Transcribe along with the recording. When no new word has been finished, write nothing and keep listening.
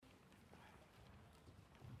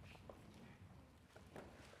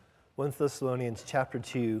1 Thessalonians chapter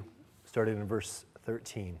 2, starting in verse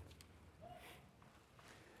 13.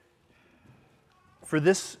 For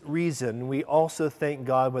this reason, we also thank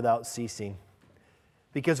God without ceasing,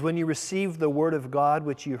 because when you received the word of God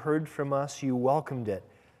which you heard from us, you welcomed it,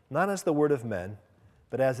 not as the word of men,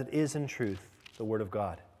 but as it is in truth, the word of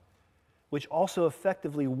God, which also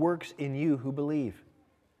effectively works in you who believe.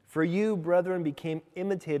 For you, brethren, became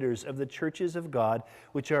imitators of the churches of God,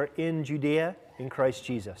 which are in Judea in Christ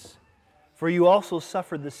Jesus. For you also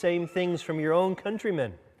suffered the same things from your own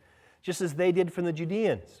countrymen, just as they did from the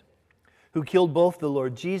Judeans, who killed both the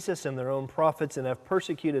Lord Jesus and their own prophets and have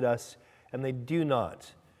persecuted us, and they do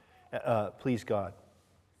not please God,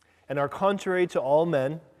 and are contrary to all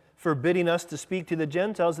men, forbidding us to speak to the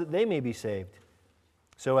Gentiles that they may be saved,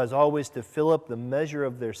 so as always to fill up the measure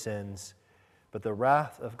of their sins. But the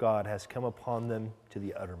wrath of God has come upon them to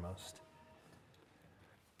the uttermost.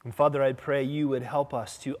 And Father, I pray you would help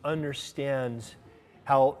us to understand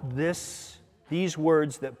how these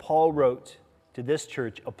words that Paul wrote to this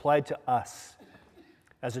church apply to us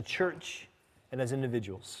as a church and as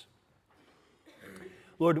individuals.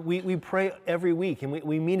 Lord, we pray every week, and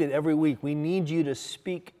we mean it every week. We need you to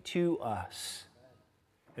speak to us.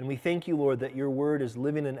 And we thank you, Lord, that your word is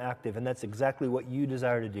living and active, and that's exactly what you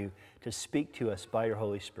desire to do, to speak to us by your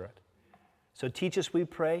Holy Spirit. So teach us, we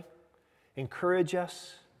pray. Encourage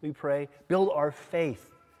us, we pray. Build our faith,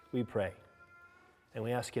 we pray. And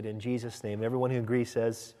we ask it in Jesus' name. Everyone who agrees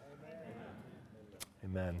says,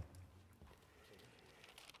 Amen. Amen.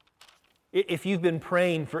 If you've been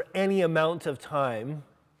praying for any amount of time,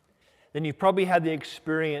 then you've probably had the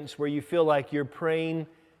experience where you feel like you're praying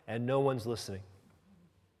and no one's listening.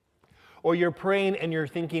 Or you're praying and you're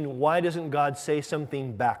thinking, why doesn't God say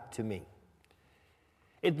something back to me?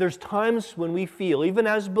 There's times when we feel, even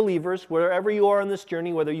as believers, wherever you are on this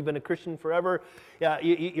journey, whether you've been a Christian forever,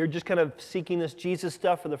 you're just kind of seeking this Jesus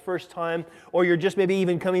stuff for the first time, or you're just maybe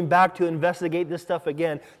even coming back to investigate this stuff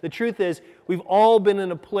again. The truth is, we've all been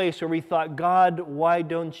in a place where we thought, God, why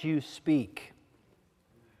don't you speak?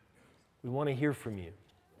 We want to hear from you.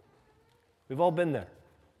 We've all been there.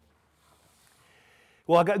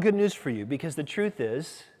 Well, I got good news for you, because the truth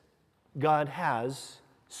is, God has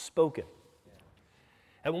spoken.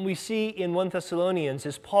 And when we see in 1 Thessalonians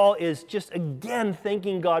is Paul is just again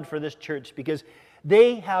thanking God for this church, because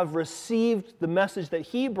they have received the message that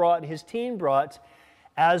he brought and his team brought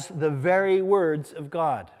as the very words of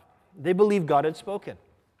God. They believe God had spoken.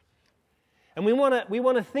 And we want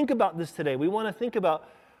to think about this today. We want to think about,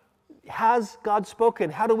 has God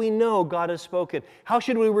spoken? How do we know God has spoken? How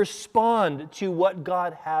should we respond to what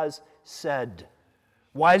God has said?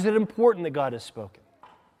 Why is it important that God has spoken?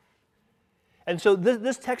 And so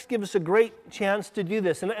this text gives us a great chance to do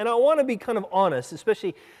this. And I want to be kind of honest,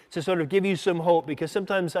 especially to sort of give you some hope, because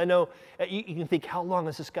sometimes I know you can think, how long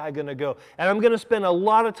is this guy going to go? And I'm going to spend a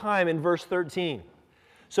lot of time in verse 13.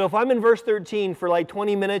 So if I'm in verse 13 for like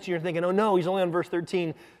 20 minutes and you're thinking, oh no, he's only on verse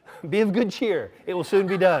 13, be of good cheer. It will soon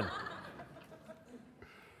be done.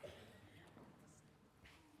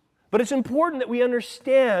 But it's important that we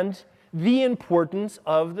understand the importance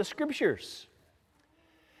of the Scriptures.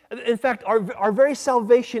 In fact, our very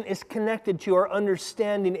salvation is connected to our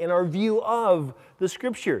understanding and our view of the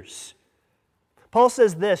Scriptures. Paul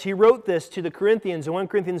says this, he wrote this to the Corinthians in 1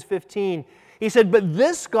 Corinthians 15. He said, but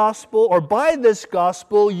this gospel, or by this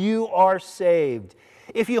gospel, you are saved,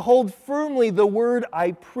 if you hold firmly the word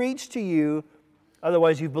I preached to you,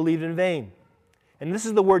 otherwise you've believed in vain. And this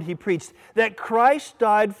is the word he preached, that Christ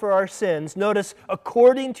died for our sins, notice,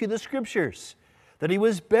 according to the Scriptures, that he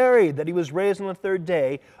was buried, that he was raised on the third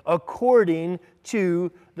day, according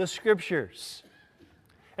to the Scriptures.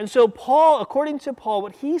 And so Paul, according to Paul,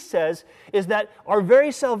 what he says is that our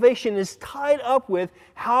very salvation is tied up with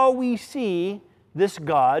how we see this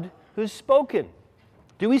God who's spoken.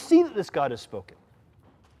 Do we see that this God has spoken?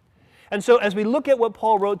 And so as we look at what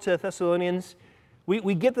Paul wrote to Thessalonians,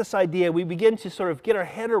 we get this idea, we begin to sort of get our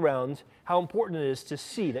head around how important it is to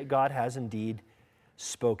see that God has indeed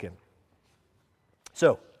spoken.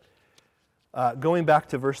 So, going back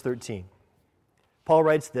to verse 13, Paul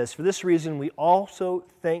writes this, for this reason we also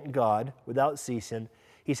thank God without ceasing.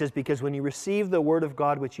 He says, because when you received the word of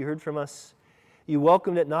God which you heard from us, you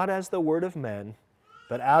welcomed it not as the word of men,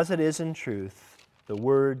 but as it is in truth, the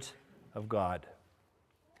word of God.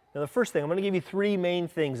 Now the first thing, I'm going to give you three main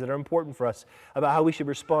things that are important for us about how we should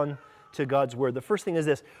respond to God's word. The first thing is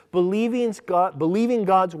this, believing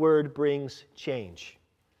God's word brings change.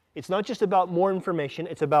 It's not just about more information,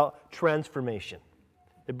 it's about transformation.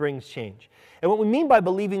 It brings change. And what we mean by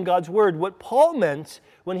believing God's word, what Paul meant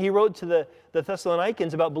when he wrote to the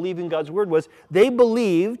Thessalonians about believing God's word was they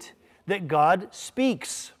believed that God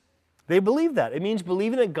speaks. They believe that. It means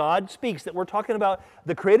believing that God speaks, that we're talking about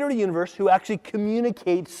the creator of the universe who actually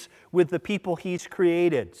communicates with the people he's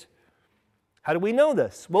created. How do we know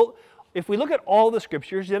this? Well, if we look at all the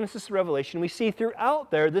scriptures, Genesis to Revelation, we see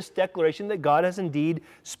throughout there this declaration that God has indeed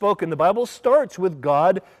spoken. The Bible starts with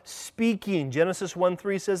God speaking. Genesis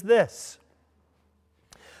 1:3 says this,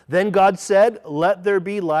 "Then God said, 'Let there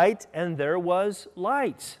be light,' and there was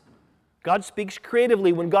light." God speaks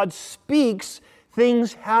creatively. When God speaks,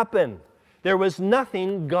 things happen. There was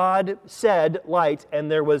nothing, God said light,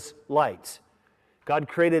 and there was light. God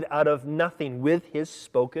created out of nothing with His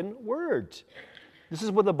spoken word. This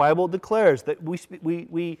is what the Bible declares, that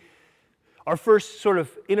our first sort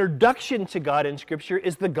of introduction to God in Scripture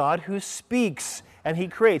is the God who speaks and He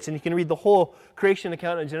creates. And you can read the whole creation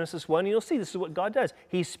account in Genesis 1, and you'll see this is what God does.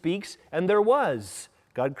 He speaks, and there was.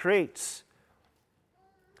 God creates.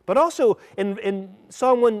 But also in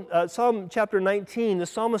Psalm chapter 19, the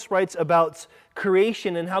psalmist writes about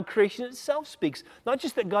creation and how creation itself speaks. Not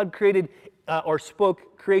just that God created or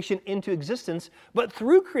spoke creation into existence, but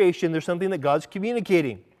through creation there's something that God's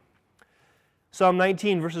communicating. Psalm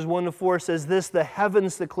 19 verses 1 to 4 says this, "The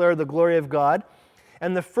heavens declare the glory of God,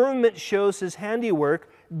 and the firmament shows His handiwork.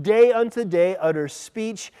 Day unto day utters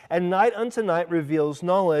speech, and night unto night reveals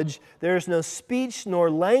knowledge. There is no speech nor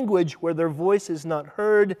language where their voice is not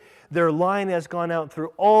heard. Their line has gone out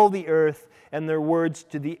through all the earth, and their words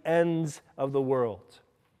to the ends of the world."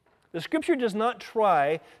 The Scripture does not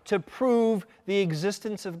try to prove the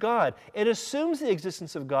existence of God. It assumes the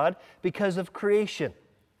existence of God because of creation.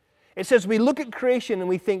 It says we look at creation and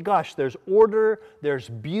we think, gosh, there's order, there's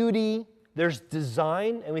beauty, there's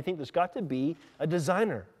design, and we think there's got to be a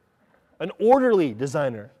designer, an orderly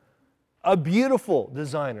designer, a beautiful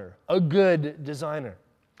designer, a good designer.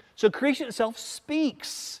 So creation itself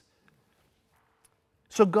speaks.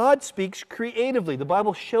 So God speaks creatively. The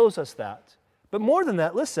Bible shows us that. But more than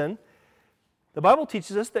that, listen, the Bible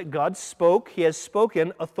teaches us that God spoke, He has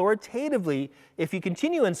spoken authoritatively. If you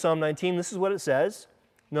continue in Psalm 19, this is what it says.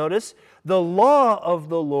 Notice, "The law of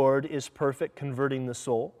the Lord is perfect, converting the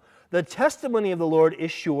soul. The testimony of the Lord is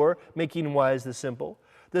sure, making wise the simple.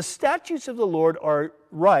 The statutes of the Lord are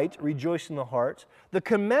right, rejoicing the heart. The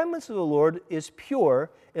commandments of the Lord is pure,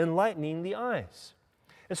 enlightening the eyes."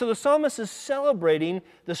 And so the psalmist is celebrating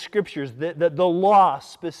the Scriptures, the law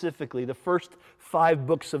specifically, the first 5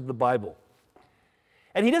 books of the Bible.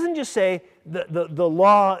 And he doesn't just say the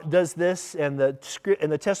law does this and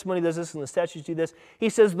the testimony does this and the statutes do this. He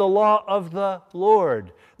says the law of the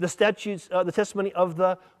Lord, the statutes, the testimony of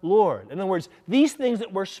the Lord. In other words, these things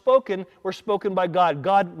that were spoken by God.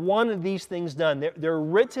 God wanted these things done. They're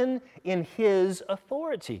written in His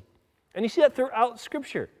authority. And you see that throughout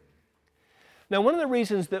Scripture. Now, one of the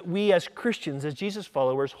reasons that we as Christians, as Jesus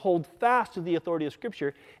followers, hold fast to the authority of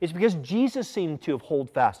Scripture is because Jesus seemed to hold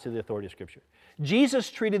fast to the authority of Scripture. Jesus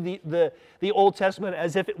treated the Old Testament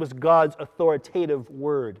as if it was God's authoritative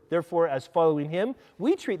word. Therefore, as following Him,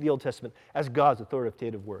 we treat the Old Testament as God's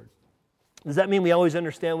authoritative word. Does that mean we always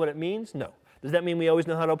understand what it means? No. Does that mean we always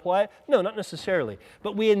know how to apply it? No, not necessarily.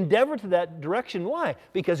 But we endeavor to that direction. Why?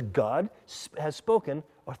 Because God has spoken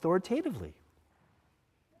authoritatively.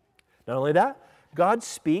 Not only that, God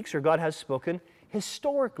speaks, or God has spoken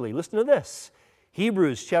historically. Listen to this.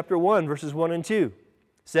 Hebrews chapter 1, verses 1 and 2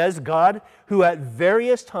 says, "God, who at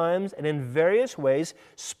various times and in various ways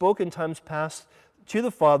spoke in times past to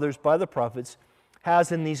the fathers by the prophets,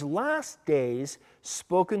 has in these last days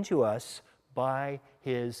spoken to us by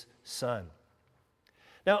His Son."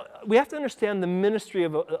 Now, we have to understand the ministry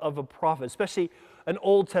of a prophet, especially an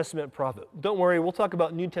Old Testament prophet. Don't worry, we'll talk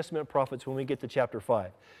about New Testament prophets when we get to chapter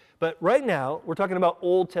 5. But right now, we're talking about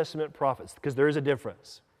Old Testament prophets, because there is a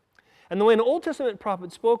difference. And the way an Old Testament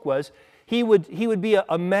prophet spoke was, he would be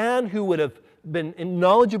a man who would have been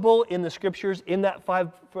knowledgeable in the Scriptures, in that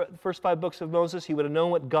first 5 books of Moses. He would have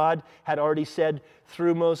known what God had already said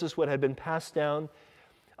through Moses, what had been passed down.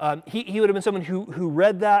 He would have been someone who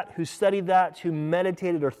read that, who studied that, who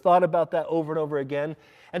meditated or thought about that over and over again.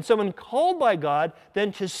 And someone called by God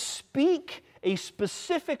then to speak a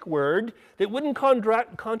specific word that wouldn't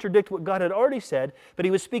contradict what God had already said, but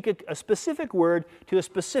He would speak a specific word to a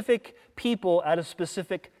specific people at a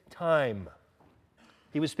specific time.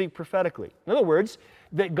 He would speak prophetically. In other words,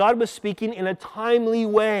 that God was speaking in a timely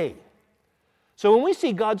way. So when we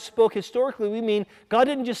see God spoke historically, we mean God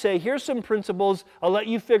didn't just say, here's some principles, I'll let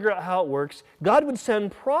you figure out how it works. God would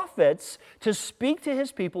send prophets to speak to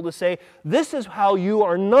His people to say, this is how you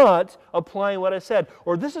are not applying what I said,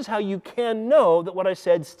 or this is how you can know that what I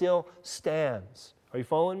said still stands. Are you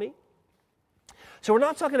following me? So we're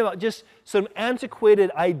not talking about just some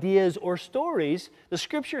antiquated ideas or stories. The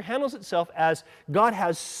Scripture handles itself as God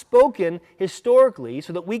has spoken historically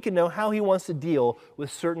so that we can know how He wants to deal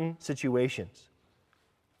with certain situations.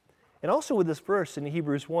 And also with this verse in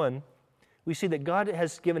Hebrews 1, we see that God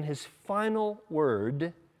has given His final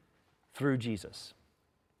word through Jesus.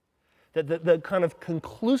 That the kind of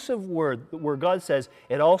conclusive word where God says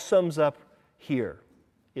it all sums up here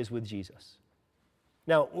is with Jesus.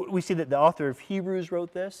 Now, we see that the author of Hebrews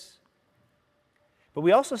wrote this, but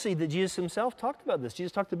we also see that Jesus Himself talked about this.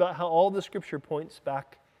 Jesus talked about how all the Scripture points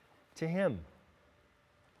back to Him.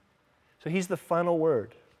 So He's the final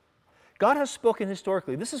word. God has spoken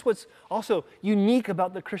historically. This is what's also unique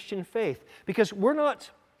about the Christian faith, because we're not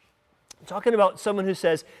talking about someone who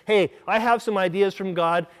says, hey, I have some ideas from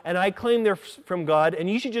God, and I claim they're from God, and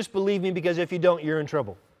you should just believe me because if you don't, you're in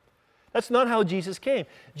trouble. That's not how Jesus came.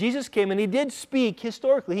 Jesus came and He did speak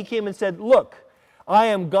historically. He came and said, look, I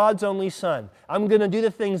am God's only Son. I'm going to do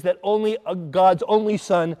the things that only God's only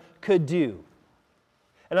Son could do.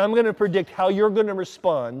 And I'm going to predict how you're going to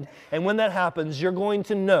respond. And when that happens, you're going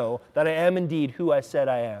to know that I am indeed who I said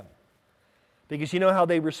I am. Because you know how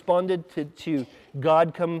they responded to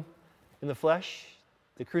God come in the flesh?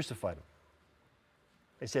 They crucified Him.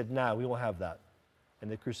 They said, nah, we won't have that.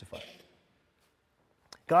 And they crucified Him.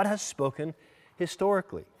 God has spoken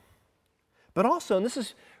historically. But also, and this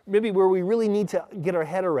is maybe where we really need to get our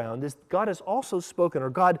head around, is God has also spoken, or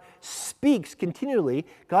God speaks continually.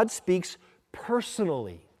 God speaks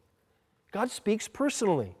personally. God speaks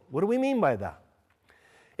personally. What do we mean by that?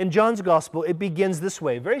 In John's Gospel, it begins this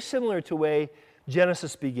way, very similar to the way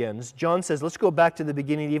Genesis begins. John says, let's go back to the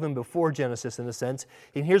beginning, even before Genesis in a sense,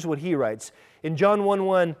 and here's what he writes. In John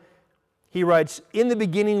 1:1, he writes, in the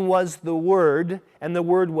beginning was the Word, and the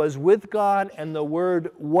Word was with God, and the Word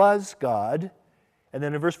was God. And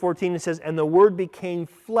then in verse 14 it says, and the Word became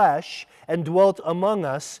flesh and dwelt among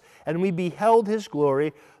us, and we beheld His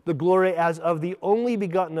glory, the glory as of the only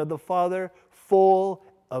begotten of the Father, full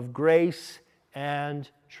of grace and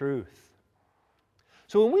truth.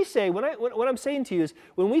 So when we say, what I'm saying to you is,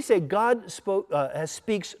 when we say God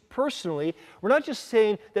speaks personally, we're not just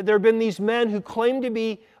saying that there have been these men who claim to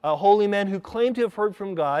be holy men, who claim to have heard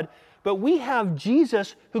from God, but we have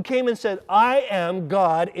Jesus who came and said, I am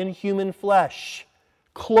God in human flesh,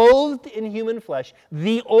 clothed in human flesh,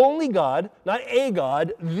 the only God, not a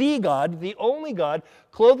God, the only God,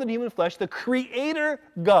 clothed in human flesh, the Creator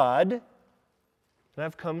God, and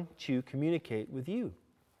I've come to communicate with you.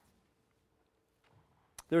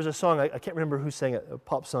 There was a song, I can't remember who sang it, a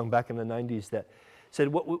pop song back in the 90s that said,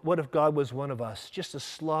 what if God was one of us, just a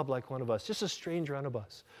slob like one of us, just a stranger one of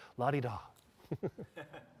us, la-di-da.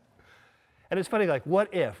 And it's funny, like,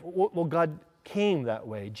 what if? Well, God came that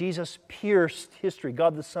way. Jesus pierced history.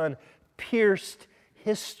 God the Son pierced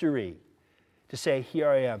history to say, here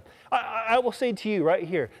I am. I will say to you right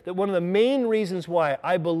here that one of the main reasons why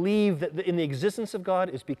I believe that in the existence of God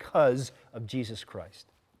is because of Jesus Christ.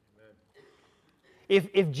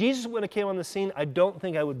 If Jesus wouldn't have came on the scene, I don't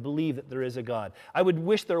think I would believe that there is a God. I would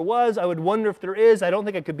wish there was. I would wonder if there is. I don't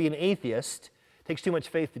think I could be an atheist. It takes too much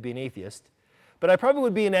faith to be an atheist. But I probably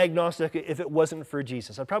would be an agnostic if it wasn't for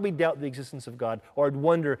Jesus. I'd probably doubt the existence of God, or I'd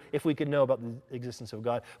wonder if we could know about the existence of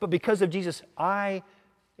God. But because of Jesus, I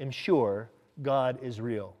am sure God is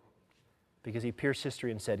real, because He pierced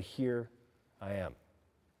history and said, here I am.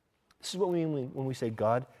 This is what we mean when we say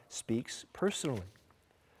God speaks personally.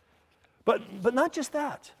 But not just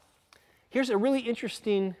that. There's a really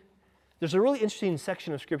interesting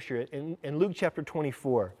section of Scripture in Luke chapter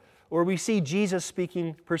 24, where we see Jesus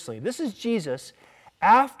speaking personally. This is Jesus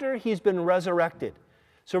after He's been resurrected.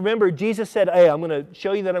 So remember, Jesus said, hey, I'm going to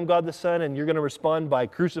show you that I'm God the Son, and you're going to respond by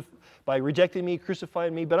rejecting me,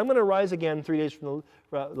 crucifying me, but I'm going to rise again 3 days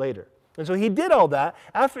later. And so He did all that.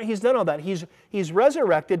 After He's done all that, He's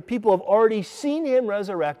resurrected. People have already seen Him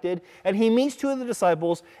resurrected, and He meets two of the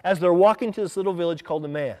disciples as they're walking to this little village called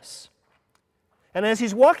Emmaus. And as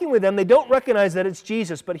He's walking with them, they don't recognize that it's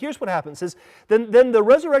Jesus. But here's what happens. It says, then the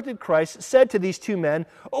resurrected Christ said to these two men,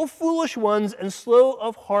 O foolish ones and slow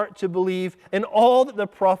of heart to believe in all that the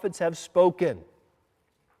prophets have spoken.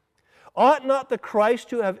 Ought not the Christ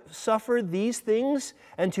to have suffered these things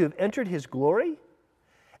and to have entered His glory?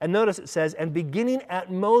 And notice it says, and beginning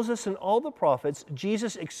at Moses and all the prophets,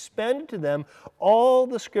 Jesus expanded to them all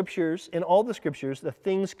the Scriptures, the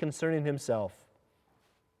things concerning Himself.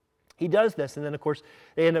 He does this, and then of course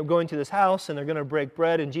they end up going to this house and they're going to break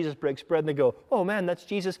bread, and Jesus breaks bread and they go, oh man, that's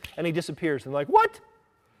Jesus, and He disappears. And they're like, what?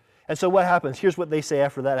 And so what happens? Here's what they say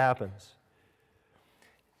after that happens.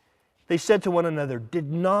 They said to one another,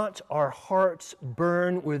 "Did not our hearts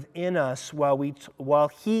burn within us while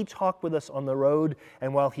he talked with us on the road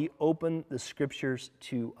and while he opened the Scriptures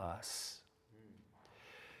to us?"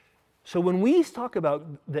 So when we talk about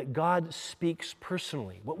that God speaks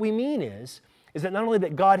personally, what we mean is that not only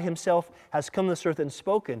that God himself has come to this earth and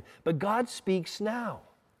spoken, but God speaks now.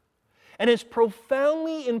 And it's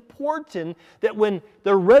profoundly important that when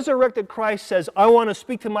the resurrected Christ says, "I want to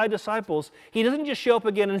speak to my disciples," he doesn't just show up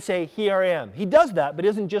again and say, "Here I am." He does that, but he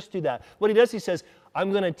doesn't just do that. What he does, he says,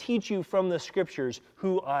 "I'm going to teach you from the Scriptures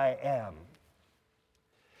who I am."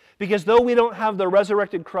 Because though we don't have the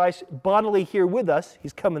resurrected Christ bodily here with us,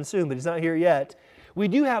 he's coming soon, but he's not here yet, we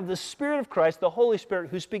do have the Spirit of Christ, the Holy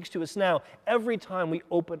Spirit, who speaks to us now every time we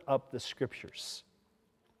open up the Scriptures.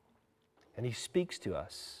 And he speaks to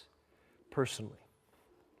us personally.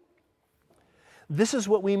 This is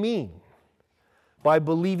what we mean by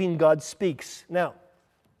believing God speaks. Now,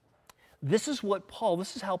 this is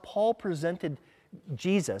how Paul presented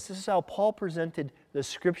Jesus. This is how Paul presented the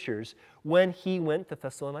Scriptures when he went to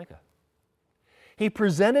Thessalonica. He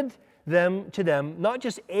presented them to them, not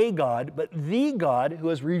just a God, but the God who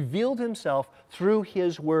has revealed himself through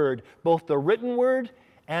his Word, both the written Word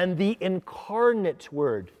and the incarnate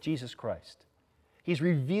Word, Jesus Christ. He's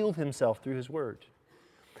revealed himself through his Word.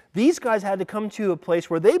 These guys had to come to a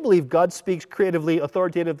place where they believe God speaks creatively,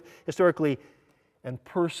 authoritatively, historically, and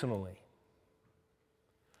personally.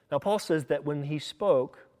 Now, Paul says that when he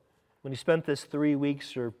spoke, when he spent this 3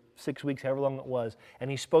 weeks or 6 weeks, however long it was,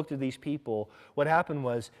 and he spoke to these people, what happened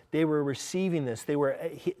was they were receiving this. The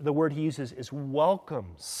word he uses is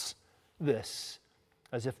welcomes this,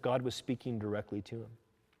 as if God was speaking directly to him.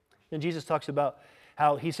 And Jesus talks about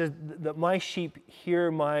how he says that my sheep hear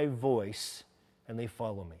my voice and they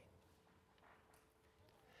follow me.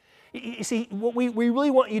 You see, what we really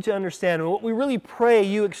want you to understand, and what we really pray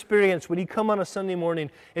you experience when you come on a Sunday morning,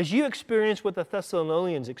 is you experience what the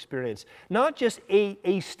Thessalonians experienced. Not just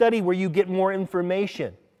a study where you get more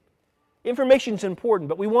information. Information is important,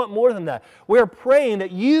 but we want more than that. We're praying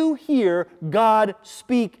that you hear God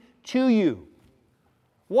speak to you.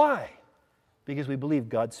 Why? Because we believe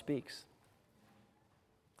God speaks.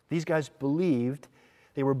 These guys believed,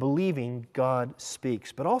 they were believing God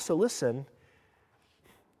speaks. But also, listen,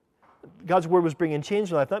 God's Word was bringing change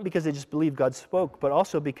in life, not because they just believed God spoke, but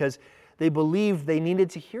also because they believed they needed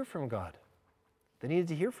to hear from God. They needed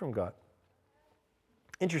to hear from God.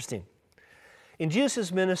 Interesting. In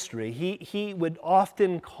Jesus' ministry, he would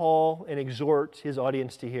often call and exhort his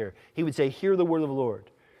audience to hear. He would say, "Hear the word of the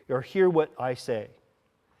Lord," or "Hear what I say."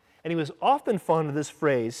 And he was often fond of this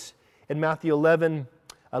phrase. In Matthew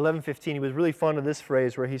 11:15, he was really fond of this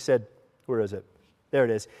phrase where he said, where is it? There it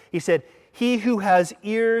is. He said, "He who has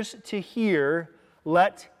ears to hear,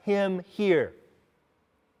 let him hear."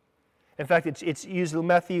 In fact, it's used in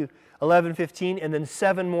Matthew 11:15 and then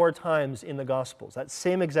 7 more times in the Gospels. That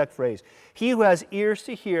same exact phrase. He who has ears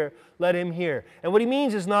to hear, let him hear. And what he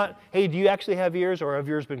means is not, hey, do you actually have ears or have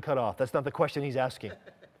yours been cut off? That's not the question he's asking.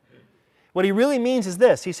 What he really means is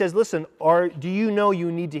this. He says, listen, do you know you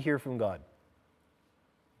need to hear from God?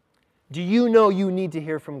 Do you know you need to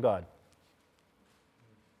hear from God?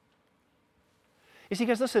 You see,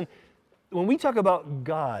 guys, listen, when we talk about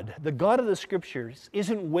God, the God of the Scriptures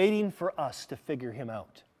isn't waiting for us to figure him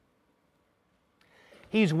out.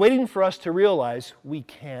 He's waiting for us to realize we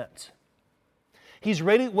can't. He's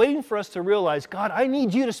waiting for us to realize, God, I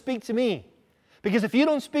need you to speak to me. Because if you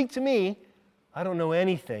don't speak to me, I don't know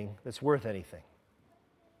anything that's worth anything.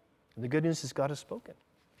 And the good news is God has spoken.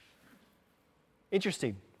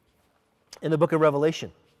 Interesting. In the book of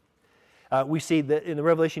Revelation, we see that in the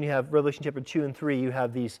Revelation, you have Revelation chapter 2 and 3, you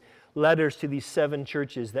have these letters to these 7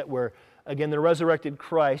 churches that were, again, the resurrected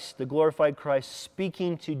Christ, the glorified Christ,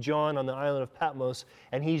 speaking to John on the island of Patmos,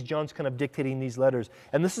 and John's kind of dictating these letters.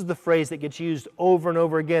 And this is the phrase that gets used over and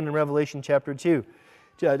over again in Revelation chapter 2.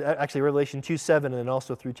 Actually, Revelation 2:7, and then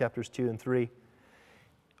also through chapters 2 and 3,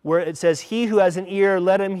 where it says, "He who has an ear,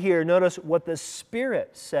 let him hear." Notice what the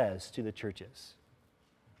Spirit says to the churches.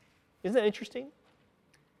 Isn't that interesting?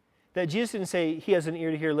 That Jesus didn't say, he has an ear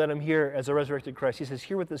to hear, let him hear as a resurrected Christ. He says,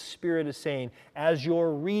 hear what the Spirit is saying as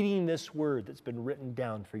you're reading this word that's been written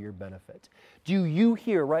down for your benefit. Do you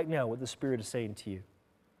hear right now what the Spirit is saying to you?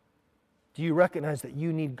 Do you recognize that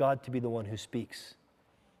you need God to be the one who speaks?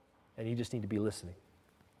 And you just need to be listening.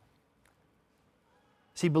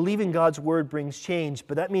 See, believing God's word brings change,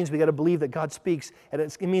 but that means we got to believe that God speaks, and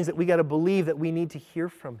it means that we got to believe that we need to hear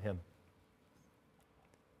from him.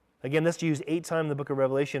 Again, that's used 8 times in the book of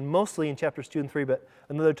Revelation, mostly in chapters 2 and 3, but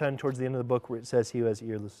another time towards the end of the book where it says, he who has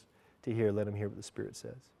ears to hear, let him hear what the Spirit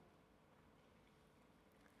says.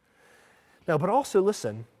 Now, but also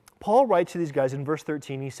listen, Paul writes to these guys in verse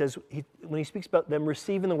 13, he says, when he speaks about them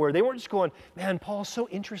receiving the word, they weren't just going, man, Paul's so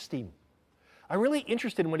interesting. I'm really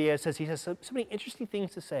interested in what he says. He has so many interesting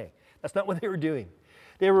things to say. That's not what they were doing.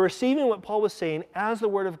 They were receiving what Paul was saying as the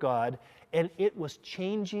word of God, and it was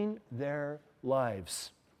changing their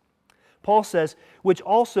lives. Paul says, which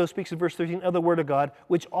also, speaks in verse 13, of the word of God,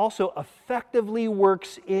 which also effectively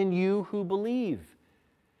works in you who believe.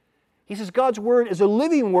 He says God's word is a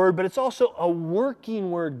living word, but it's also a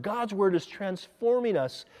working word. God's word is transforming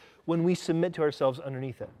us when we submit to ourselves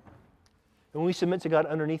underneath it. When we submit to God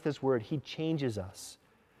underneath His word, He changes us.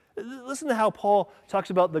 Listen to how Paul talks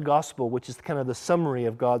about the gospel, which is kind of the summary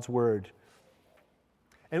of God's word.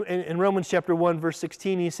 In Romans chapter 1, verse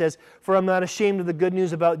 16, he says, "For I'm not ashamed of the good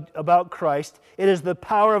news about Christ. It is the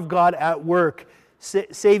power of God at work,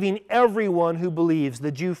 saving everyone who believes,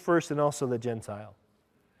 the Jew first and also the Gentile."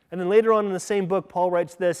 And then later on in the same book, Paul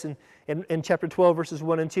writes this in chapter 12, verses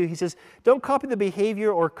 1 and 2. He says, "Don't copy the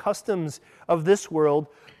behavior or customs of this world,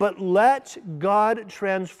 but let God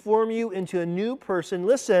transform you into a new person,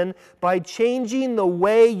 listen, by changing the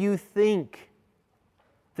way you think.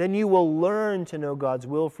 Then you will learn to know God's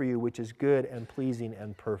will for you, which is good and pleasing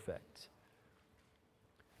and perfect."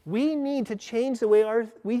 We need to change the way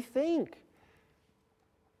we think.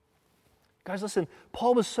 Guys, listen,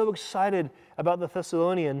 Paul was so excited about the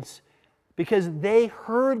Thessalonians because they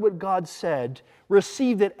heard what God said,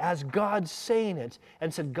 received it as God saying it,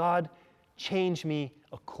 and said, "God, change me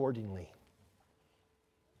accordingly."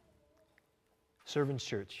 Servants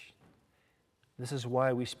Church, this is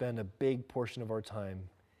why we spend a big portion of our time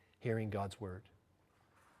hearing God's word.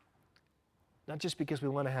 Not just because we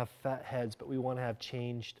want to have fat heads, but we want to have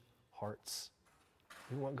changed hearts.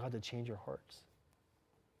 We want God to change our hearts.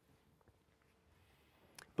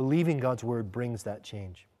 Believing God's word brings that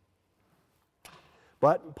change.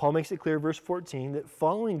 But Paul makes it clear, verse 14, that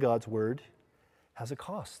following God's word has a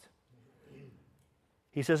cost.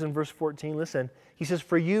 He says in verse 14, listen, he says,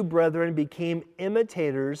 "For you, brethren, became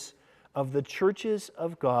imitators of the churches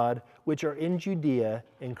of God which are in Judea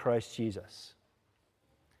in Christ Jesus."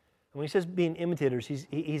 And when he says being imitators,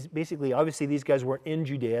 he's basically, obviously these guys weren't in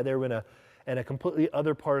Judea. They were in a completely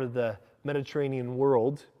other part of the Mediterranean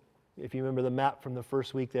world. If you remember the map from the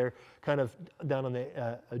first week there, kind of down on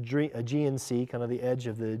the Aegean Sea, kind of the edge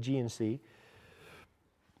of the Aegean Sea.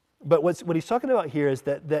 But what he's talking about here is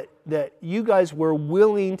that you guys were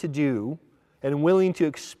willing to do and willing to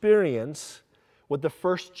experience what the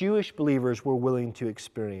first Jewish believers were willing to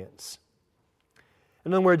experience.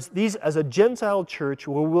 In other words, these, as a Gentile church,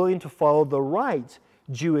 were willing to follow the right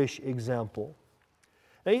Jewish example.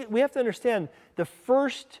 Now, we have to understand the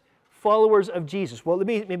first followers of Jesus. Well,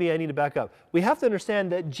 maybe I need to back up. We have to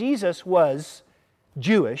understand that Jesus was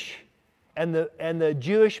Jewish and the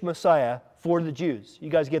Jewish Messiah for the Jews. You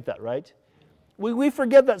guys get that, right? We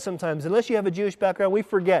forget that sometimes. Unless you have a Jewish background, we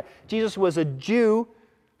forget. Jesus was a Jew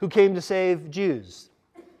who came to save Jews,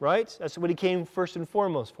 right? That's what He came first and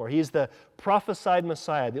foremost for. He is the prophesied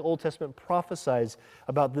Messiah. The Old Testament prophesies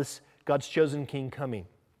about this God's chosen King coming,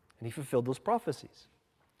 and He fulfilled those prophecies.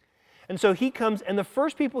 And so He comes, and the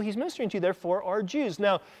first people He's ministering to, therefore, are Jews.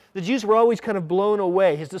 Now, the Jews were always kind of blown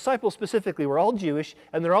away. His disciples specifically were all Jewish,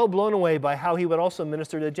 and they're all blown away by how He would also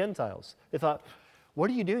minister to Gentiles. They thought, "What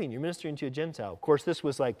are you doing? You're ministering to a Gentile." Of course, this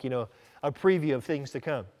was like, a preview of things to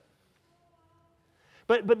come.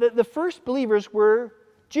 But the first believers were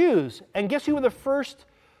Jews. And guess who were the first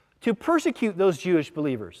to persecute those Jewish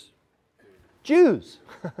believers? Jews.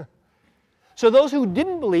 So those who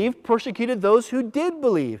didn't believe persecuted those who did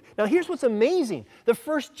believe. Now here's what's amazing. The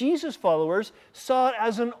first Jesus followers saw it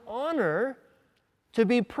as an honor to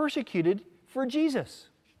be persecuted for Jesus.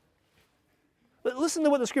 Listen to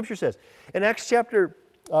what the Scripture says. In Acts chapter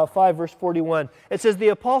 5, verse 41, it says, "The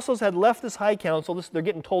apostles had left this high council." They're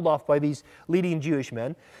getting told off by these leading Jewish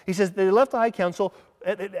men. He says they left the high council.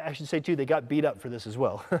 I should say, too, they got beat up for this as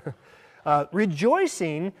well.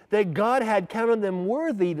 Rejoicing that God had counted them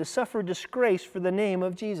worthy to suffer disgrace for the name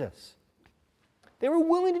of Jesus. They were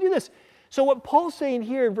willing to do this. So what Paul's saying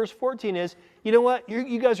here in verse 14 is, you know what?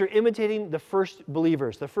 You guys are imitating the first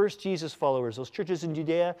believers, the first Jesus followers, those churches in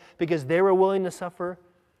Judea, because they were willing to suffer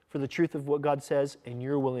for the truth of what God says, and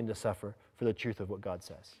you're willing to suffer for the truth of what God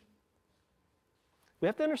says. We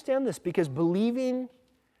have to understand this because believing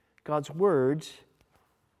God's word,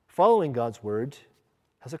 following God's word,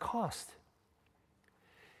 has a cost.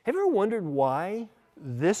 Have you ever wondered why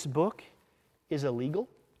this book is illegal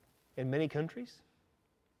in many countries?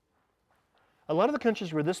 A lot of the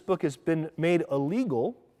countries where this book has been made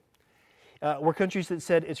illegal were countries that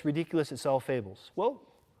said it's ridiculous, it's all fables. Well,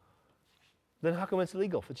 then how come it's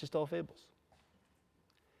illegal if it's just all fables?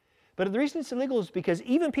 But the reason it's illegal is because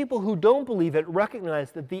even people who don't believe it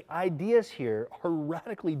recognize that the ideas here are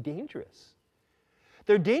radically dangerous.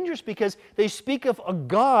 They're dangerous because they speak of a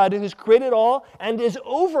God who's created all and is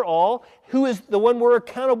over all, who is the one we're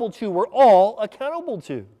accountable to, we're all accountable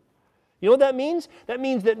to. You know what that means? That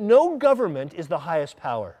means that no government is the highest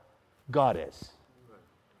power. God is.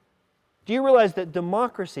 Do you realize that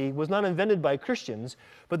democracy was not invented by Christians,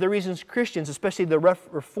 but the reasons Christians, especially the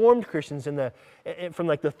Reformed Christians from the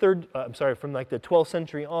 12th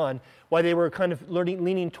century on, why they were kind of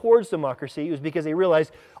leaning towards democracy was because they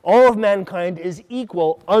realized all of mankind is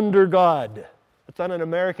equal under God. That's not an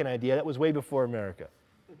American idea. That was way before America.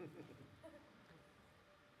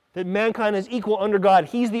 That mankind is equal under God.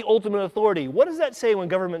 He's the ultimate authority. What does that say when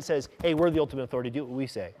government says, hey, we're the ultimate authority, do what we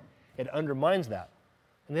say? It undermines that.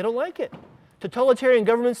 And they don't like it. Totalitarian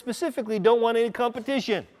governments specifically don't want any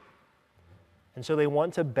competition. And so they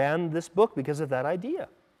want to ban this book because of that idea.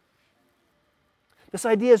 This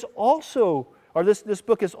idea is also, or this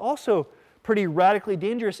book is also pretty radically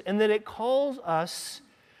dangerous in that it calls us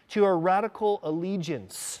to a radical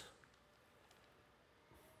allegiance.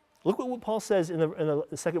 Look what Paul says in the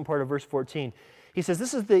second part of verse 14. He says,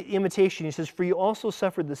 this is the imitation. He says, for you also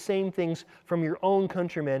suffered the same things from your own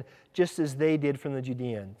countrymen, just as they did from the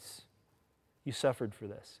Judeans. You suffered for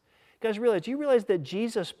this. Guys, do you realize that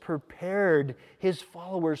Jesus prepared his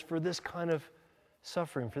followers for this kind of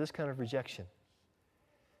suffering, for this kind of rejection?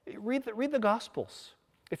 Read the Gospels.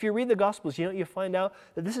 If you read the Gospels, you find out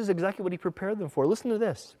that this is exactly what he prepared them for. Listen to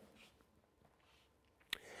this.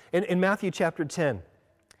 In Matthew chapter 10,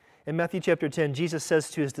 in Matthew chapter 10, Jesus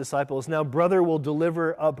says to his disciples, now brother will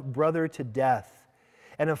deliver up brother to death,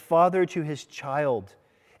 and a father to his child,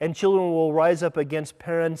 and children will rise up against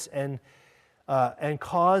parents and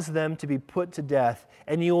cause them to be put to death,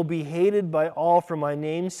 and you will be hated by all for my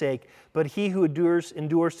name's sake, but he who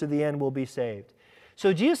endures to the end will be saved.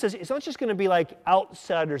 So Jesus says it's not just going to be like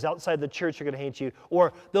outsiders outside the church are going to hate you,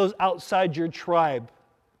 or those outside your tribe.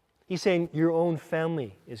 He's saying your own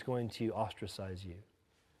family is going to ostracize you.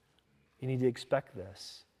 You need to expect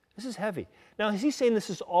this. This is heavy. Now, is he saying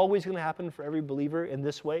this is always going to happen for every believer in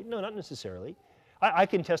this way? No, not necessarily. I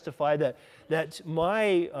can testify that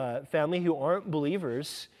my family who aren't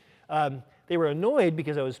believers, they were annoyed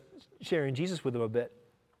because I was sharing Jesus with them a bit,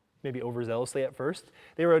 maybe overzealously at first.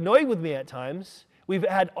 They were annoyed with me at times. We've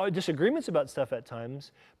had disagreements about stuff at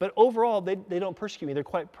times, but overall, they don't persecute me. They're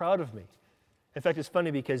quite proud of me. In fact, it's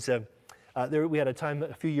funny because we had a time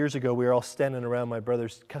a few years ago, we were all standing around my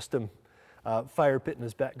brother's custom fire pit in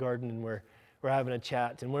his back garden, and we're having a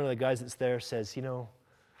chat, and one of the guys that's there says,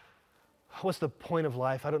 what's the point of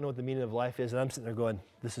life? I don't know what the meaning of life is. And I'm sitting there going,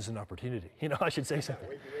 this is an opportunity. I should say something.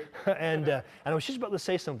 And I was just about to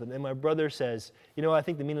say something, and my brother says, I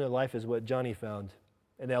think the meaning of life is what Johnny found.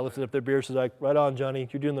 And they all lifted up their beers, says like, right on, Johnny,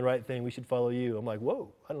 you're doing the right thing. We should follow you. I'm like,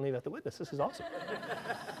 whoa, I don't even have to witness. This is awesome.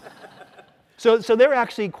 So they're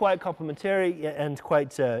actually quite complimentary and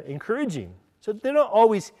quite encouraging. So they're not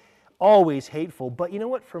always hateful, but you know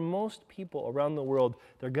what? For most people around the world,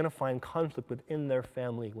 they're going to find conflict within their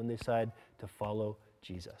family when they decide to follow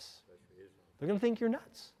Jesus. They're going to think you're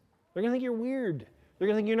nuts. They're going to think you're weird. They're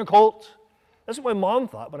going to think you're in a cult. That's what my mom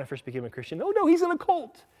thought when I first became a Christian. Oh, no, he's in a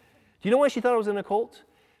cult. Do you know why she thought I was in a cult?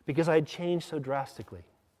 Because I had changed so drastically.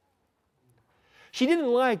 She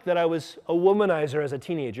didn't like that I was a womanizer as a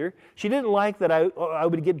teenager. She didn't like that I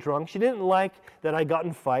would get drunk. She didn't like that I got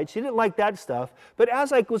in fights. She didn't like that stuff. But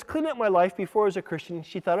as I was cleaning up my life before I was a Christian,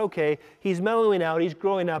 she thought, okay, he's mellowing out, he's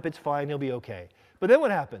growing up, it's fine, he'll be okay. But then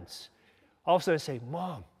what happens? All of a sudden I say,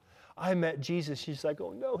 Mom, I met Jesus. She's like,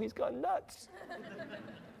 oh no, he's gone nuts.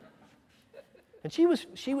 And she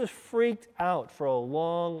was freaked out for a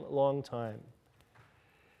long, long time.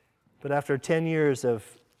 But after 10 years of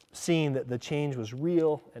seeing that the change was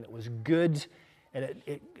real and it was good and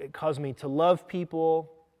it caused me to love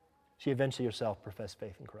people, she eventually herself professed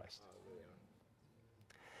faith in Christ.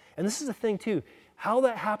 And this is the thing too, how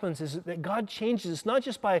that happens is that God changes us not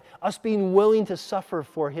just by us being willing to suffer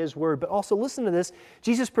for his word, but also listen to this.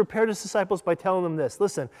 Jesus prepared his disciples by telling them this.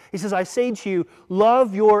 Listen, he says, I say to you,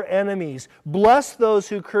 love your enemies, bless those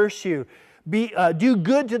who curse you, do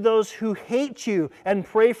good to those who hate you, and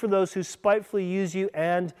pray for those who spitefully use you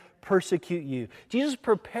and persecute you. Jesus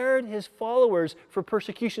prepared his followers for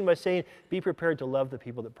persecution by saying, be prepared to love the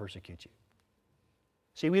people that persecute you.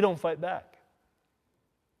 See, we don't fight back.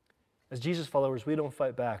 As Jesus followers, we don't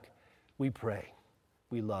fight back. We pray,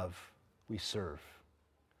 we love, we serve.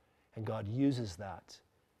 And God uses that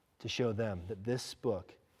to show them that this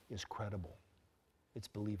book is credible, it's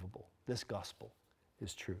believable, this gospel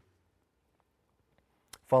is true.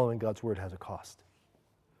 Following God's word has a cost.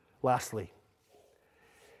 Lastly,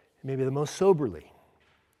 maybe the most soberly,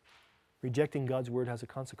 rejecting God's word has a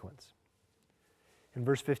consequence. In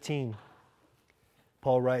verse 15,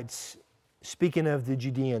 Paul writes, speaking of the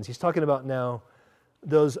Judeans, he's talking about now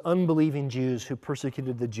those unbelieving Jews who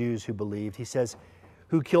persecuted the Jews who believed. He says,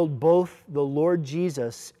 who killed both the Lord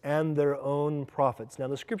Jesus and their own prophets. Now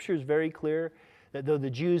the scripture is very clear that though the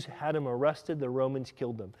Jews had him arrested, the Romans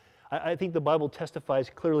killed him. I think the Bible testifies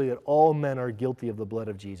clearly that all men are guilty of the blood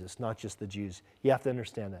of Jesus, not just the Jews. You have to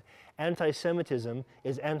understand that. Anti-Semitism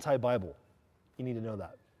is anti-Bible. You need to know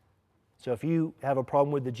that. So if you have a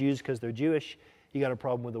problem with the Jews because they're Jewish, you got a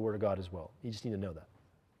problem with the Word of God as well. You just need to know that.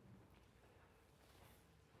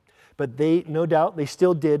 But they, no doubt, they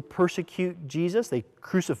still did persecute Jesus. They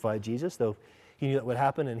crucified Jesus, though he knew that would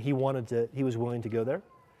happen and he was willing to go there.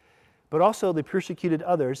 But also they persecuted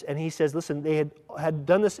others, and he says, listen, they had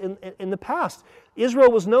done this in the past.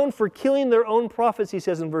 Israel was known for killing their own prophets, he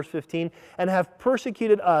says in verse 15, and have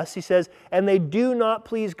persecuted us, he says, and they do not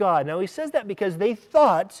please God. Now he says that because they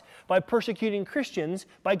thought by persecuting Christians,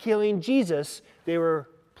 by killing Jesus, they were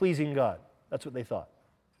pleasing God. That's what they thought.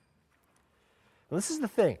 And this is the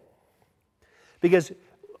thing. Because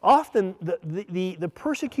often the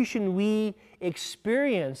persecution we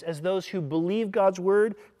experience as those who believe God's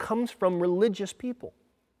word comes from religious people.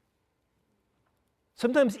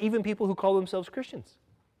 Sometimes even people who call themselves Christians.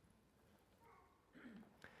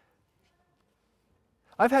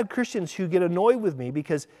 I've had Christians who get annoyed with me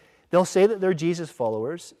because they'll say that they're Jesus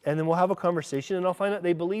followers, and then we'll have a conversation and I'll find out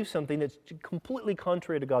they believe something that's completely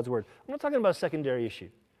contrary to God's word. I'm not talking about a secondary issue.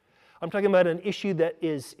 I'm talking about an issue that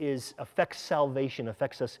affects salvation,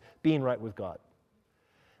 affects us being right with God.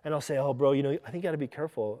 And I'll say, oh, bro, I think you got to be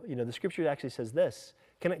careful. The scripture actually says this.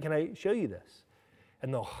 Can I show you this?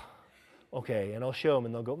 And they'll, okay, and I'll show them,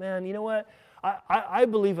 and they'll go, man, you know what? I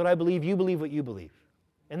believe what I believe, you believe what you believe.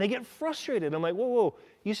 And they get frustrated. I'm like, whoa,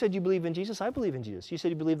 you said you believe in Jesus, I believe in Jesus. You said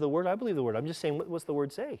you believe the word, I believe the word. I'm just saying, what's the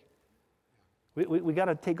word say? We got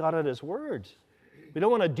to take God at his words. We don't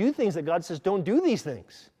want to do things that God says, don't do these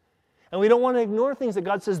things. And we don't want to ignore things that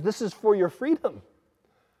God says, this is for your freedom.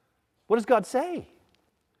 What does God say?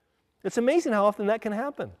 It's amazing how often that can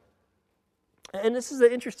happen. And this is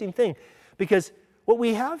an interesting thing, because what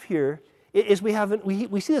we have here is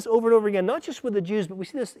we see this over and over again, not just with the Jews, but we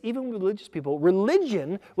see this even with religious people.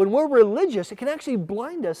 Religion, when we're religious, it can actually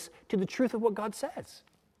blind us to the truth of what God says.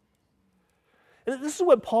 And this is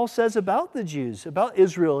what Paul says about the Jews, about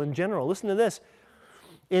Israel in general. Listen to this.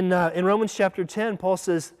 In Romans chapter 10, Paul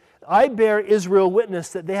says, I bear Israel witness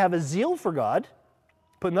that they have a zeal for God,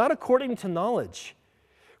 but not according to knowledge.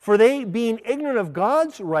 For they, being ignorant of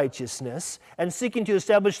God's righteousness and seeking to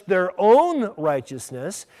establish their own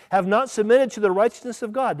righteousness, have not submitted to the righteousness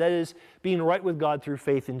of God, that is, being right with God through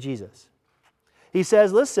faith in Jesus. He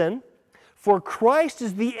says, listen, for Christ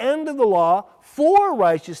is the end of the law for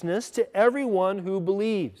righteousness to everyone who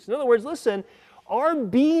believes. In other words, listen, our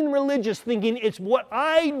being religious, thinking it's what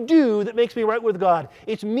I do that makes me right with God.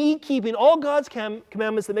 It's me keeping all God's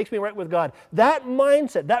commandments that makes me right with God. That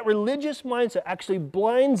mindset, that religious mindset actually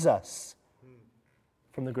blinds us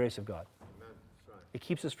from the grace of God. It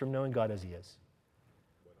keeps us from knowing God as he is.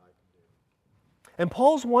 And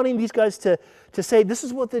Paul's wanting these guys to say, this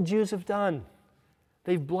is what the Jews have done.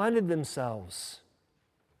 They've blinded themselves.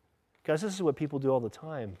 Guys, this is what people do all the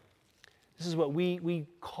time. This is what we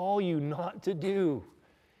call you not to do.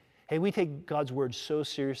 Hey, we take God's word so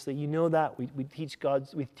seriously. You know that. We teach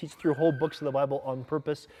through whole books of the Bible on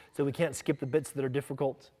purpose so we can't skip the bits that are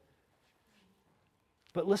difficult.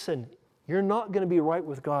 But listen, you're not going to be right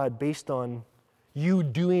with God based on you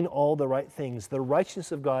doing all the right things. The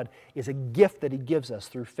righteousness of God is a gift that he gives us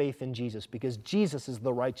through faith in Jesus, because Jesus is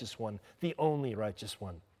the righteous one, the only righteous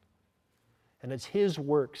one. And it's his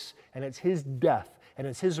works, and it's his death, and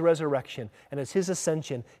it's his resurrection, and it's his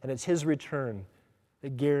ascension, and it's his return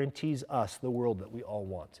that guarantees us the world that we all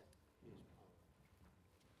want.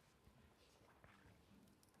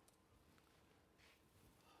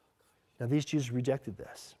 Now, these Jews rejected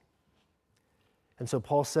this. And so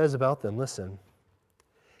Paul says about them, listen,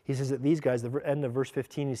 he says that these guys, the end of verse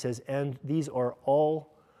 15, he says, and these are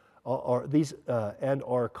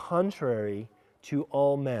contrary to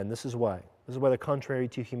all men. This is why. This is why they're contrary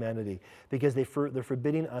to humanity, because they're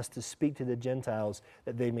forbidding us to speak to the Gentiles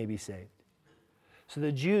that they may be saved. So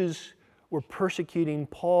the Jews were persecuting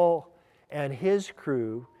Paul and his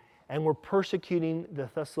crew, and were persecuting the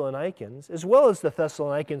Thessalonians, as well as the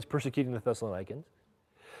Thessalonians persecuting the Thessalonians.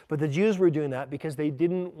 But the Jews were doing that because they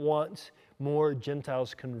didn't want more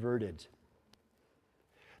Gentiles converted.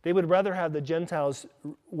 They would rather have the Gentiles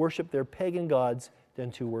worship their pagan gods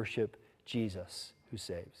than to worship Jesus who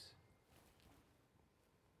saves.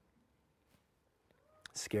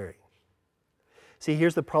 Scary. See,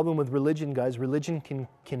 here's the problem with religion, guys. Religion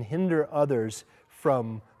can hinder others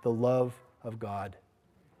from the love of God.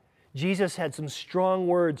 Jesus had some strong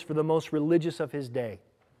words for the most religious of his day.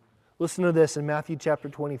 Listen to this in Matthew chapter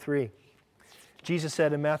 23. Jesus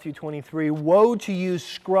said in Matthew 23, "Woe to you,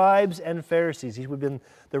 scribes and Pharisees." These would have been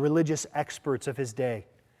the religious experts of his day.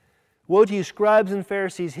 "Woe to you, scribes and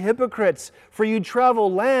Pharisees, hypocrites, for you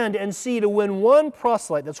travel land and sea to win one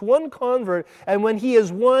proselyte," that's one convert, "and when he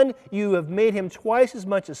is won, you have made him twice as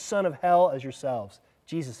much a son of hell as yourselves."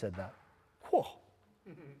 Jesus said that. Whoa,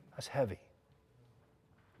 that's heavy.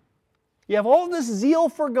 You have all this zeal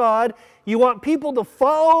for God. You want people to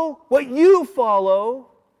follow what you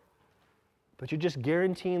follow, but you're just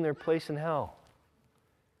guaranteeing their place in hell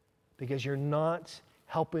because you're not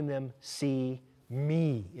helping them see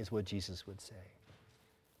me, is what Jesus would say.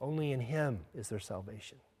 Only in Him is there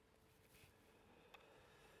salvation.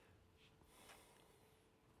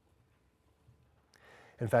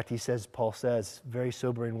 In fact, Paul says, very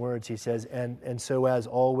sobering words, he says, and so as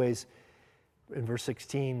always, in verse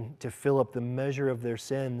 16, to fill up the measure of their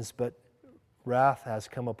sins, but wrath has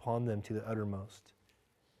come upon them to the uttermost.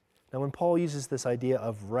 Now, when Paul uses this idea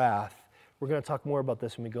of wrath, we're going to talk more about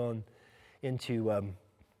this when we go into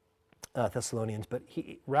Thessalonians, but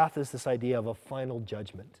wrath is this idea of a final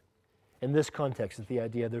judgment. In this context, it's the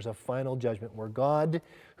idea there's a final judgment where God,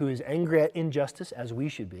 who is angry at injustice, as we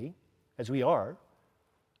should be, as we are,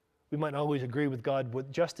 we might not always agree with God what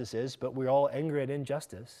justice is, but we're all angry at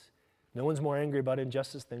injustice. No one's more angry about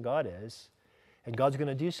injustice than God is, and God's going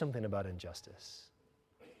to do something about injustice.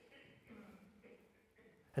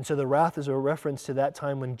 And so the wrath is a reference to that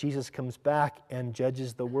time when Jesus comes back and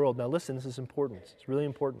judges the world. Now listen, this is important. It's really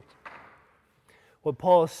important. What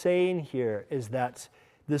Paul is saying here is that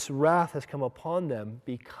this wrath has come upon them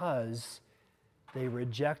because they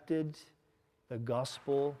rejected the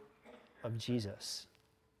gospel of Jesus.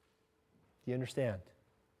 Do you understand?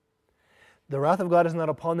 The wrath of God is not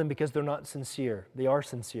upon them because they're not sincere. They are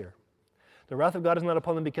sincere. The wrath of God is not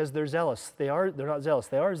upon them because they're zealous. They're not zealous.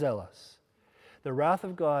 They are zealous. The wrath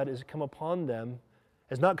of God has not come upon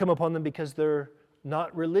them because they're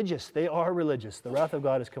not religious. They are religious. The wrath of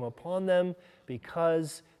God has come upon them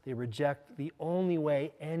because they reject the only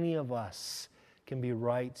way any of us can be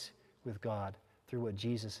right with God, through what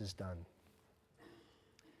Jesus has done.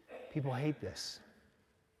 People hate this.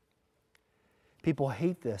 People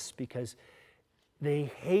hate this because they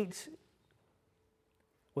hate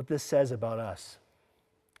what this says about us.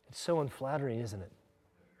 It's so unflattering, isn't it?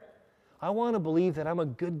 I want to believe that I'm a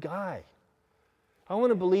good guy. I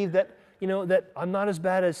want to believe that, that I'm not as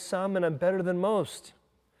bad as some and I'm better than most.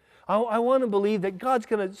 I want to believe that God's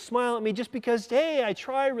going to smile at me just because, hey, I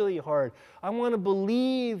try really hard. I want to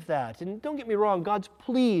believe that. And don't get me wrong, God's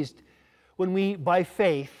pleased when we, by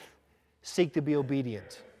faith, seek to be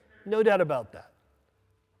obedient. No doubt about that.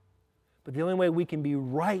 But the only way we can be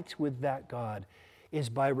right with that God is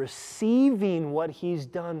by receiving what He's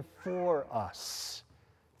done for us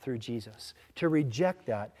through Jesus. To reject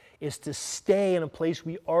that is to stay in a place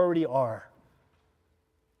we already are,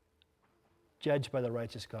 judged by the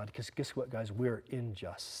righteous God. Because guess what, guys? We're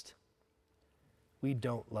unjust. We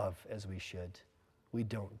don't love as we should. We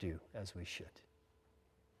don't do as we should.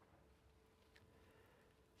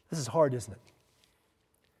 This is hard, isn't it?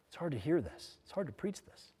 It's hard to hear this. It's hard to preach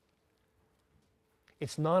this.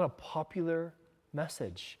 It's not a popular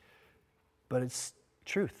message, but it's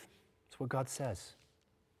truth. It's what God says.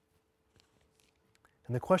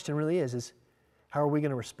 And the question really is how are we going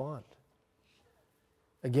to respond?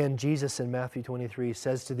 Again, Jesus in Matthew 23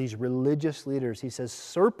 says to these religious leaders, He says,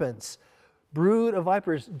 serpents, brood of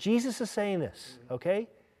vipers. Jesus is saying this, okay?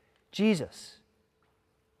 Jesus.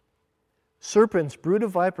 Serpents, brood of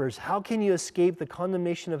vipers, how can you escape the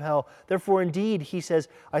condemnation of hell? Therefore, indeed, He says,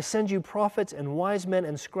 I send you prophets and wise men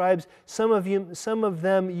and scribes. Some of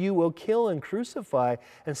them you will kill and crucify,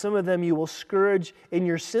 and some of them you will scourge in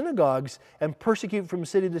your synagogues and persecute from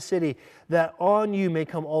city to city, that on you may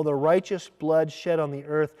come all the righteous blood shed on the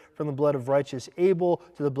earth, from the blood of righteous Abel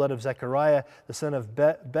to the blood of Zechariah, the son of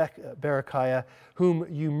Berechiah, whom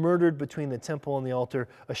you murdered between the temple and the altar.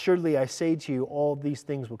 Assuredly, I say to you, all these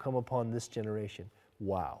things will come upon this generation.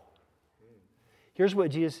 Wow. Here's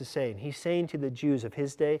what Jesus is saying. He's saying to the Jews of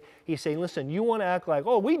His day, He's saying, listen, you want to act like,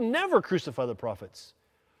 we never crucify the prophets.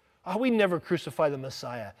 We never crucify the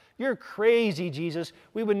Messiah. You're crazy, Jesus.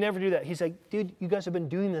 We would never do that. He's like, dude, you guys have been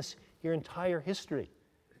doing this your entire history.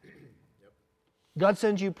 God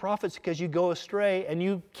sends you prophets because you go astray and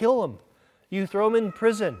you kill them. You throw them in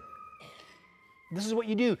prison. This is what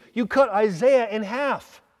you do. You cut Isaiah in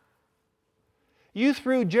half. You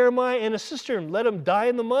threw Jeremiah in a cistern, let him die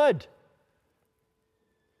in the mud.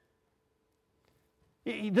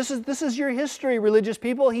 This is your history, religious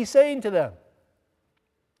people, he's saying to them.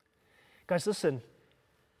 Guys, listen.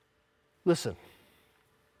 Listen.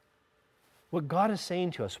 What God is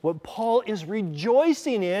saying to us, what Paul is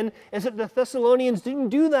rejoicing in, is that the Thessalonians didn't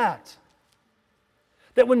do that.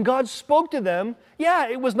 That when God spoke to them, yeah,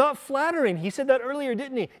 it was not flattering. He said that earlier,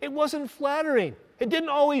 didn't he? It wasn't flattering. It didn't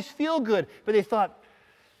always feel good. But they thought,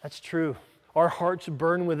 that's true. Our hearts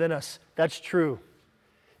burn within us. That's true.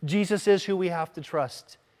 Jesus is who we have to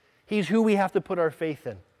trust. He's who we have to put our faith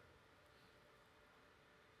in.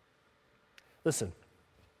 Listen.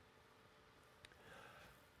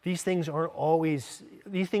 These things are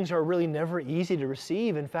really never easy to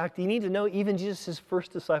receive. In fact, you need to know even Jesus'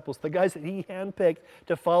 first disciples, the guys that he handpicked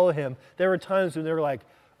to follow him, there were times when they were like,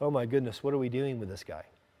 oh my goodness, what are we doing with this guy?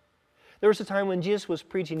 There was a time when Jesus was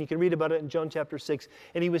preaching, you can read about it in John chapter 6,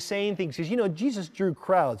 and he was saying things, because Jesus drew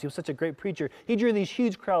crowds. He was such a great preacher. He drew these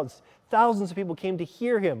huge crowds. Thousands of people came to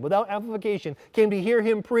hear him, without amplification, came to hear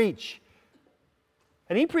him preach.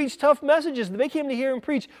 And he preached tough messages. They came to hear him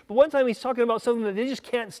preach. But one time he's talking about something that they just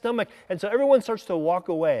can't stomach. And so everyone starts to walk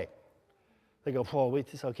away. They go, oh, wait,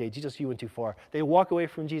 okay, Jesus, you went too far. They walk away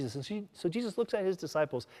from Jesus. And so Jesus looks at his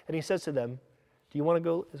disciples and he says to them, do you want to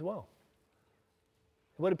go as well?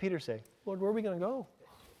 And what did Peter say? Lord, where are we going to go?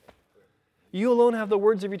 You alone have the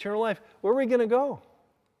words of eternal life. Where are we going to go?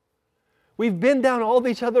 We've been down all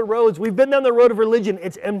these other roads. We've been down the road of religion.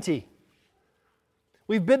 It's empty.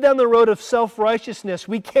 We've been down the road of self-righteousness.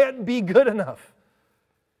 We can't be good enough.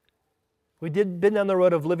 We've been down the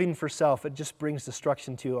road of living for self. It just brings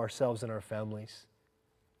destruction to ourselves and our families.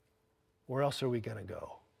 Where else are we going to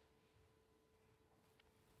go?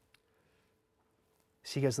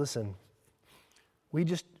 See, guys, listen.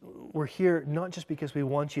 We're here not just because we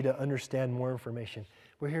want you to understand more information.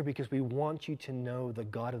 We're here because we want you to know the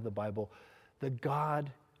God of the Bible, the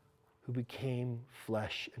God who became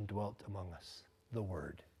flesh and dwelt among us. The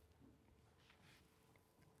Word.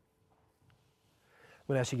 I'm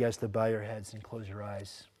going to ask you guys to bow your heads and close your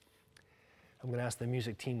eyes. I'm going to ask the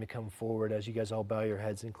music team to come forward as you guys all bow your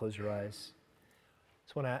heads and close your eyes. I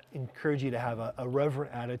just want to encourage you to have a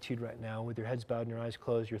reverent attitude right now with your heads bowed and your eyes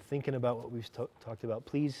closed. You're thinking about what we've talked about.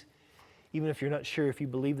 Please, even if you're not sure if you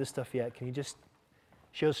believe this stuff yet, can you just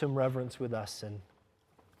show some reverence with us and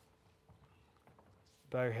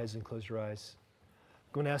bow your heads and close your eyes.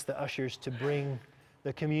 I'm going to ask the ushers to bring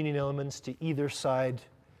the communion elements to either side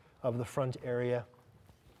of the front area.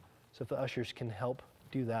 So if the ushers can help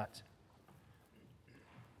do that.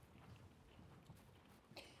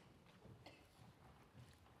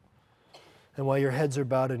 And while your heads are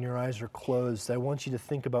bowed and your eyes are closed, I want you to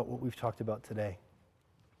think about what we've talked about today.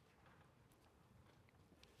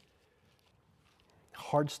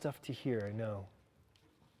 Hard stuff to hear, I know.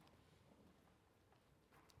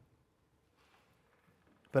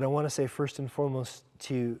 But I want to say first and foremost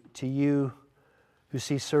to you who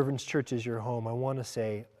see Servants Church as your home, I want to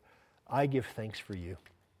say, I give thanks for you,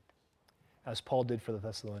 as Paul did for the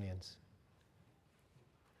Thessalonians.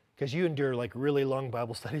 Because you endure like really long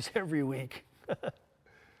Bible studies every week.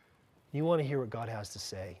 You want to hear what God has to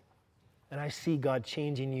say. And I see God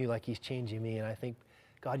changing you like He's changing me, and I think,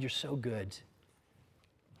 God, you're so good.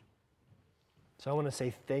 So I want to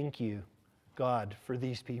say thank you, God, for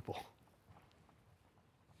these people.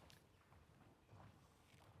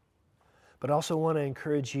 But I also want to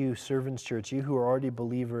encourage you, Servants Church, you who are already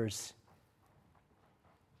believers.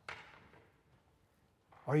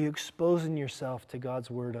 Are you exposing yourself to God's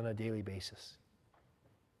Word on a daily basis?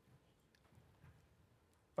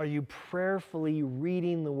 Are you prayerfully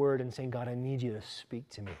reading the Word and saying, God, I need you to speak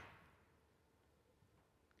to me?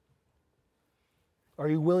 Are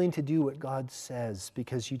you willing to do what God says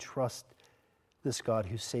because you trust this God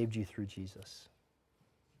who saved you through Jesus?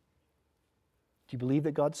 Do you believe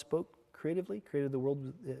that God spoke creatively, created the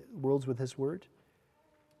worlds with His Word?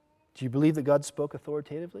 Do you believe that God spoke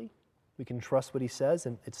authoritatively? We can trust what He says,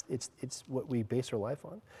 and it's what we base our life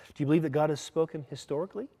on. Do you believe that God has spoken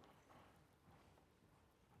historically?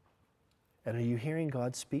 And are you hearing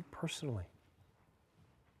God speak personally?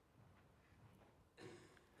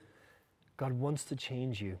 God wants to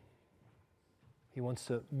change you. He wants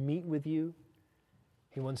to meet with you.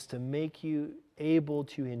 He wants to make you able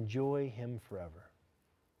to enjoy Him forever.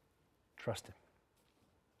 Trust Him.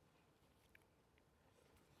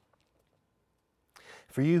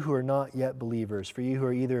 For you who are not yet believers, for you who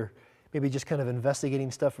are either maybe just kind of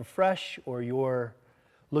investigating stuff afresh or you're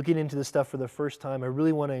looking into this stuff for the first time, I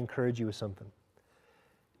really want to encourage you with something.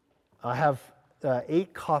 I have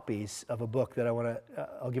 8 copies of a book that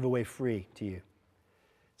I'll give away free to you.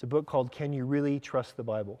 It's a book called Can You Really Trust the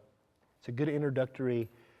Bible? It's a good introductory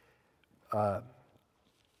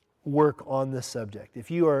work on this subject. If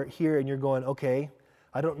you are here and you're going, okay,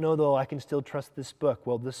 I don't know though I can still trust this book.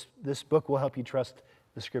 Well, this book will help you trust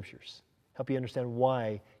the Scriptures, help you understand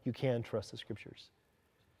why you can trust the Scriptures.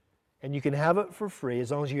 And you can have it for free as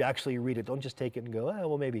long as you actually read it. Don't just take it and go,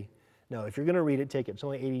 well, maybe. No, if you're going to read it, take it. It's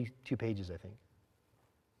only 82 pages, I think.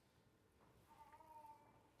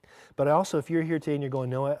 But also, if you're here today and you're going,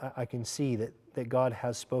 no, I can see that God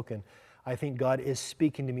has spoken. I think God is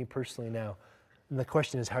speaking to me personally now. And the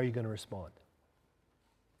question is, how are you going to respond?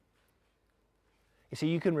 You see,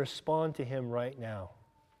 you can respond to Him right now.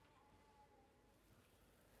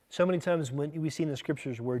 So many times when we see in the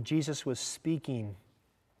Scriptures where Jesus was speaking,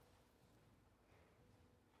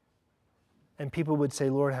 and people would say,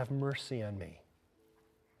 Lord, have mercy on me.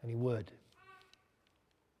 And He would.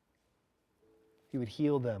 He would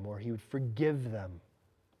heal them or He would forgive them.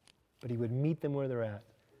 But He would meet them where they're at.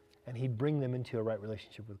 And He'd bring them into a right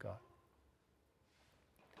relationship with God.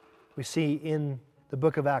 We see in the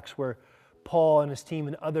book of Acts where Paul and his team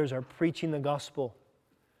and others are preaching the gospel,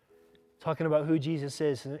 talking about who Jesus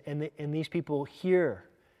is. And these people hear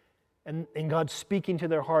and God's speaking to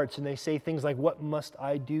their hearts, and they say things like, what must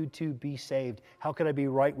I do to be saved? How can I be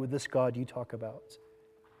right with this God you talk about?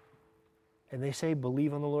 And they say,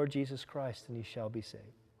 believe on the Lord Jesus Christ and you shall be saved.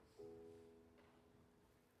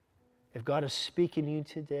 If God is speaking to you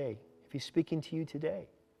today, if He's speaking to you today,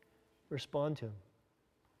 respond to Him.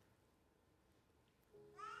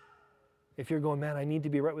 If you're going, man, I need to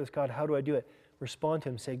be right with God, how do I do it? Respond to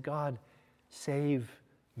Him. Say, God, save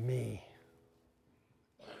me.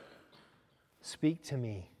 Speak to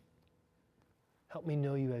me. Help me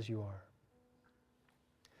know you as you are.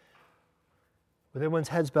 With everyone's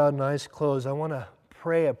heads bowed and eyes closed, I want to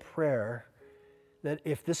pray a prayer that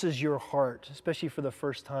if this is your heart, especially for the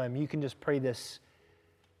first time, you can just pray this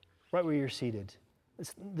right where you're seated.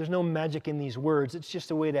 There's no magic in these words. It's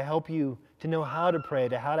just a way to help you to know how to pray,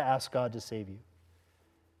 to how to ask God to save you.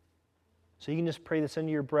 So you can just pray this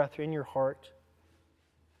under your breath or in your heart.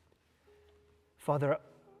 Father,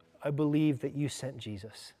 I believe that you sent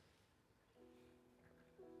Jesus.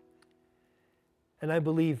 And I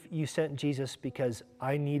believe you sent Jesus because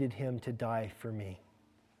I needed Him to die for me.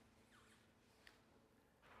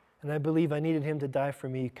 And I believe I needed Him to die for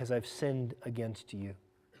me because I've sinned against you.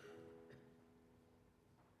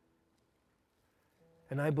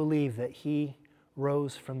 And I believe that He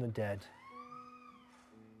rose from the dead.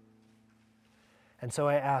 And so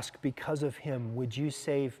I ask, because of Him, would you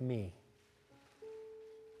save me?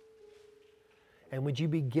 And would you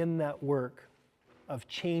begin that work of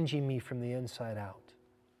changing me from the inside out?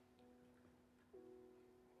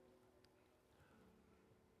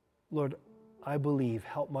 Lord, I believe,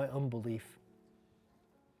 help my unbelief.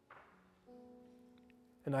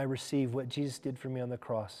 And I receive what Jesus did for me on the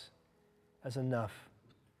cross as enough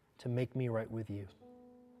to make me right with you.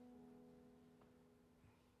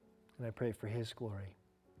 And I pray for His glory.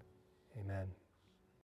 Amen.